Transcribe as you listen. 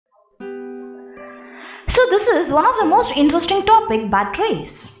So this is one of the most interesting topic,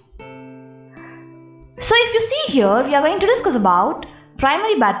 batteries. So if you see here, we are going to discuss about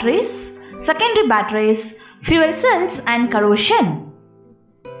primary batteries, secondary batteries, fuel cells and corrosion.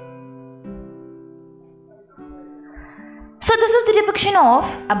 So this is the depiction of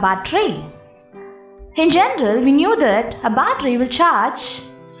a battery. In general, we knew that a battery will charge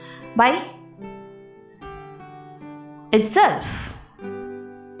by itself.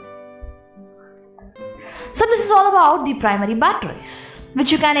 So this is all about the primary batteries, which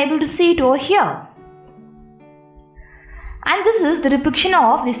you can able to see it over here. And this is the depiction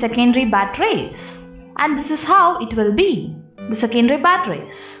of the secondary batteries. And this is how it will be, the secondary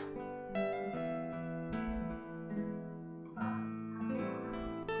batteries.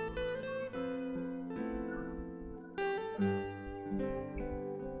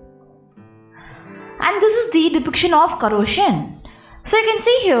 And this is the depiction of corrosion. So you can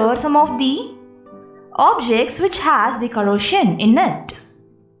see here some of the objects which has the corrosion in it.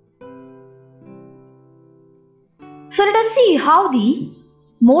 So let us see how the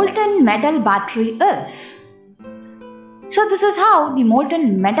molten metal battery is. So this is how the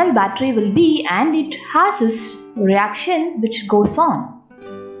molten metal battery will be, and it has this reaction which goes on.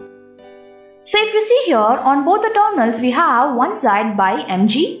 So if you see here, on both the terminals we have one side by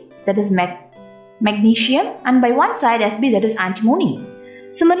Mg, that is magnesium, and by one side Sb, that is antimony.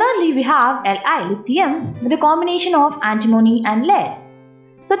 Similarly, we have Li, lithium, with a combination of antimony and lead.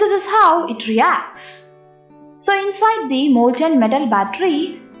 So this is how it reacts. So inside the molten metal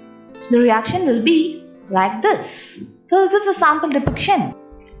battery, the reaction will be like this. So this is a sample depiction.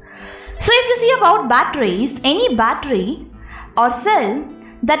 So if you see about batteries, any battery or cell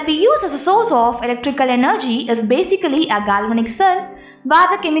that we use as a source of electrical energy is basically a galvanic cell, where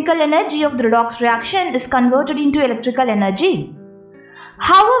the chemical energy of the redox reaction is converted into electrical energy.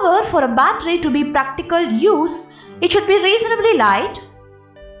 However, for a battery to be practical use, it should be reasonably light,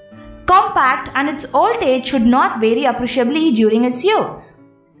 compact, and its voltage should not vary appreciably during its use.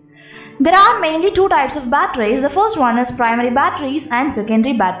 There are mainly two types of batteries. The first one is primary batteries and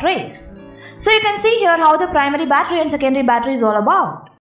secondary batteries. So you can see here how the primary battery and secondary battery is all about.